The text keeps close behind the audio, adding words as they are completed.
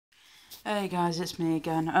Hey guys, it's me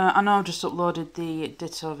again. I know I've just uploaded the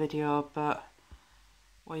Ditto video, but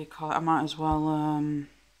what you call it, I might as well, no,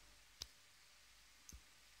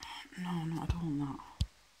 I don't want that.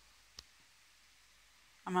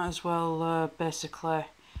 I might as well, basically,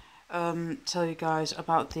 tell you guys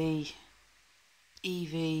about the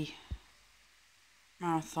Eevee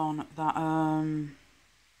marathon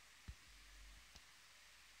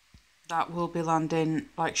that will be landing,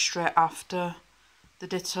 like, straight after the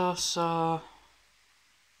Ditto, so,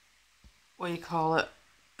 what you call it,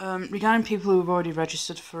 regarding people who've already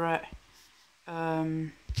registered for it,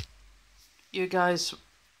 you guys,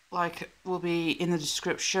 like, will be in the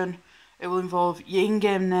description. It will involve your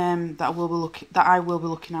in-game name that I will be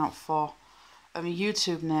looking out for, your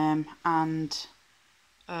YouTube name, and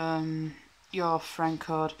your friend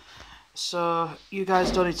code. So you guys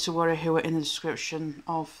don't need to worry who are in the description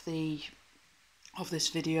of this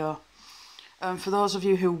video. For those of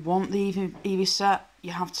you who want the Eevee set,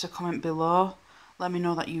 you have to comment below. Let me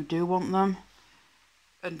know that you do want them.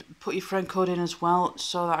 And put your friend code in as well,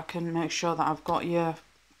 so that I can make sure that I've got you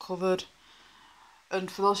covered.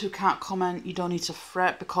 And for those who can't comment, you don't need to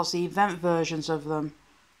fret, because the event versions of them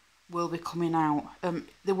will be coming out.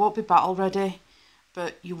 They won't be battle ready,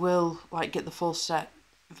 but you will, like, get the full set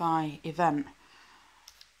via event.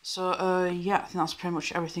 So yeah, I think that's pretty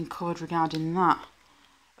much everything covered regarding that.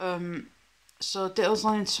 So Ditto's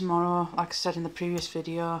landing tomorrow, like I said in the previous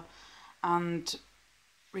video, and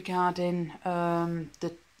regarding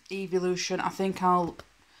the evolution, I think I'll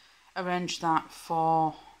arrange that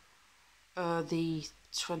for the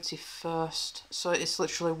 21st, so it's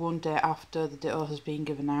literally one day after the Ditto has been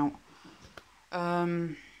given out. I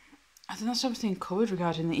think that's everything covered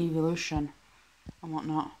regarding the evolution and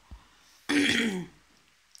whatnot.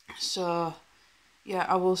 So yeah,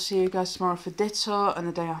 I will see you guys tomorrow for Ditto, and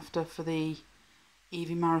the day after for the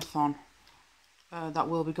Eevee marathon. That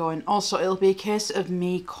will be going. Also, it'll be a case of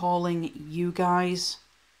me calling you guys.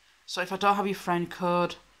 So if I don't have your friend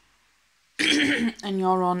code and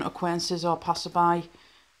you're on acquaintances or passerby,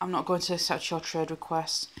 I'm not going to accept your trade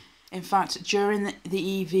requests. In fact, during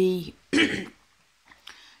the Eevee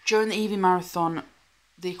marathon,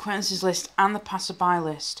 the acquaintances list and the passerby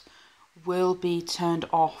list will be turned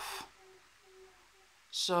off.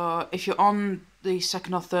 So if you're on the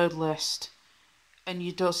second or third list and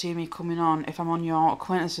you don't see me coming on, if I'm on your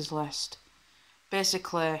acquaintances list,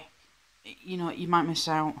 basically, you know, you might miss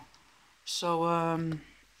out. So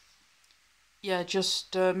yeah,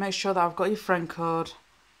 just make sure that I've got your friend code,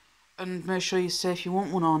 and make sure you say if you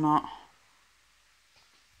want one or not.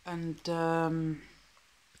 And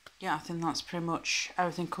yeah, I think that's pretty much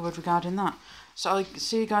everything covered regarding that. So I'll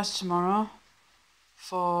see you guys tomorrow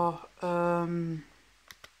for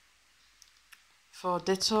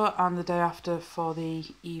Ditto, and the day after for the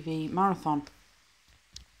Eevee marathon.